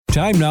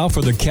Time now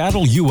for the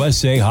Cattle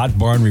USA Hot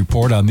Barn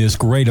Report on this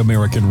great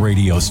American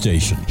radio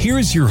station.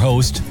 Here's your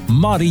host,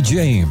 Monty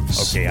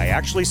James. Okay, I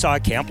actually saw a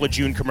Camp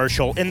Lejeune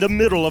commercial in the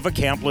middle of a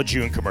Camp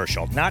Lejeune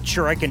commercial. Not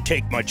sure I can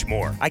take much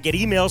more. I get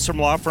emails from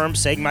law firms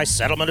saying my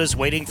settlement is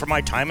waiting for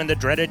my time in the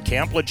dreaded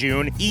Camp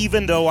Lejeune,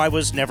 even though I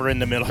was never in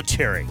the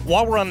military.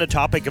 While we're on the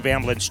topic of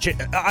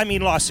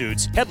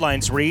lawsuits,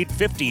 headlines read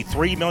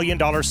 $53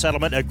 million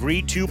settlement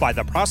agreed to by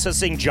the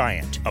processing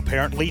giant.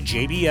 Apparently,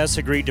 JBS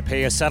agreed to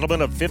pay a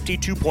settlement of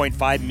 $52.5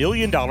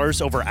 million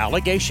over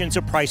allegations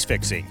of price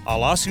fixing. A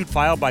lawsuit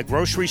filed by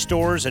grocery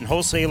stores and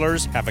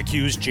wholesalers have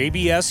accused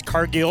JBS,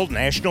 Cargill,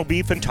 National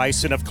Beef, and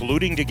Tyson of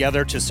colluding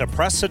together to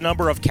suppress the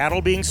number of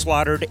cattle being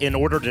slaughtered in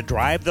order to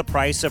drive the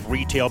price of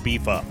retail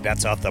beef up.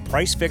 That's off the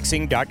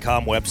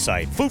pricefixing.com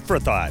website. Food for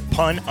thought,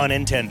 pun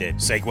unintended.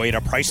 Segue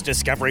to Price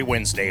Discovery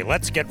Wednesday.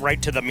 Let's get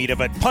right to the meat of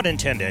it, pun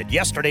intended.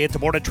 Yesterday at the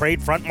Board of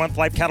Trade, front month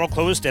live cattle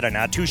closed at a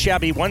not too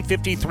shabby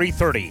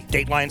 $153.30.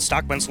 Dateline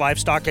Stockman's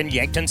Livestock in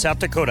Yankton, South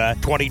Dakota,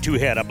 22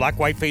 head of black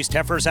white-faced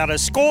heifers out of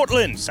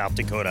Scotland, South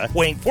Dakota,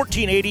 weighing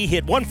 1480,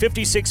 hit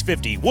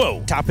 156.50.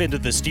 Whoa! Top end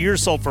of the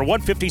steers sold for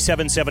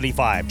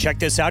 $157.75. Check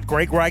this out.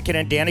 Greg Ryken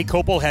and Danny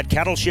Kopel had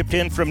cattle shipped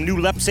in from New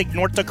Leipzig,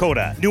 North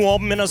Dakota, New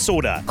Ulm,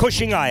 Minnesota,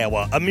 Cushing,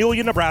 Iowa,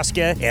 Amelia,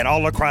 Nebraska, and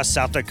all across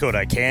South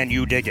Dakota. Can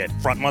you dig it?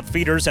 Front month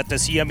feeders at the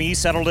CME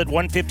settled at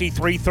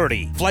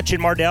 $153.30. Fletch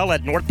and Mardell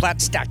at North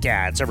Platte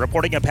Stockyards are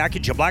reporting a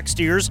package of black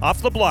steers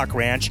off the Block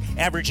Ranch,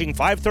 averaging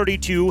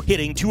 $532,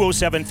 hitting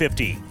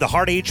 $207.50. The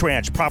Hard H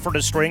Ranch proffered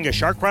a string of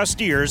Shark-Cross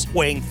steers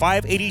weighing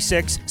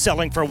 $586,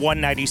 selling for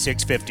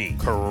 $196.50.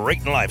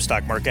 Creighton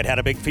Livestock Market had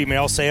a big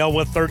female sale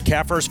with third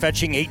calfers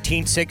fetching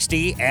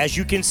 $18.60. As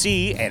you can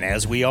see, and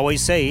as we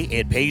always say,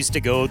 it pays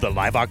to go the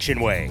live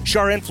auction way.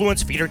 Char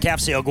Influence feeder calf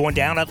sale going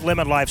down at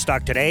Lemon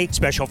Livestock today.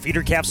 Special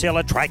feeder calf sale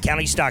at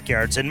Tri-County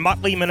Stockyards in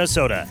Motley,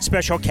 Minnesota.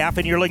 Special calf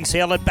and yearling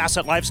sale at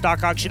Bassett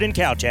Livestock Auction in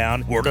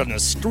Cowtown. Word on the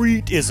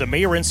street is the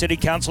mayor and city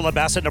council of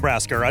Bassett,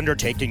 Nebraska are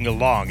undertaking a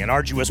long and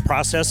arduous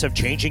process of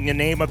changing the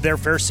name of their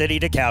fair city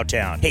to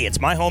Cowtown. Hey, it's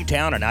my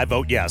hometown and I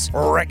vote yes.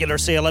 Regular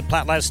sale at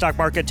Platte Livestock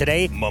Market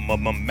today.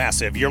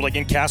 Massive yearling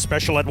and calf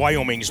special at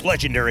Wyoming's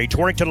legendary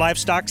Torrington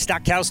Livestock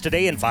stock cows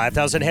today and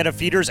 5,000 head of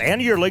feeders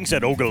and yearlings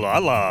at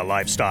Ogallala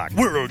Livestock.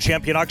 World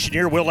champion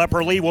auctioneer Will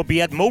Epperly will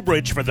be at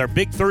Mobridge for their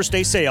big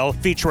Thursday sale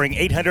featuring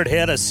 800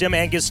 head of Sim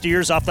Angus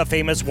steers off the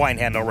famous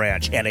Winehandle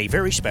Ranch and a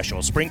very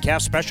special spring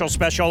calf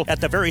special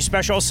at the very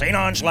special St.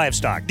 Ange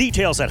Livestock.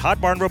 Details at Hot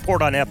Barn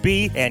Report on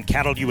FB and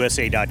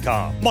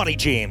CattleUSA.com. Monty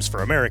James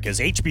for America's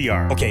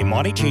HBR. Okay,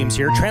 Monty James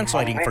here,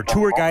 translating for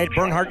tour guide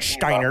Bernhard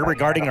Steiner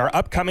regarding our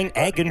upcoming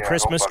Ag and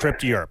Christmas trip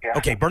to Europe.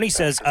 Okay, Bernie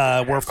says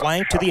we're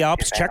flying to the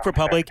Alps, Czech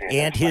Republic,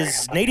 and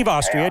his native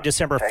Austria,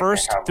 December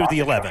 1st through the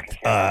 11th.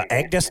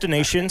 Ag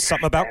destination,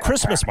 something about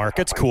Christmas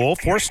markets, cool,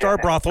 4-star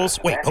brothels,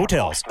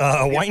 hotels,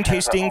 wine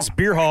tastings,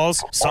 beer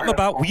halls, something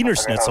about Wiener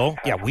Schnitzel.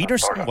 Yeah,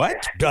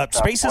 what?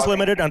 Space is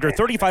limited under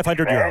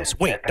 3,500 euros.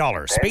 Wait,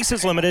 dollars. Space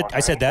is limited. I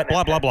said that,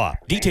 blah, blah, blah.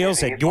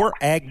 Details at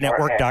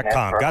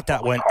youragnetwork.com. Got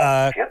that one.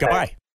 Goodbye.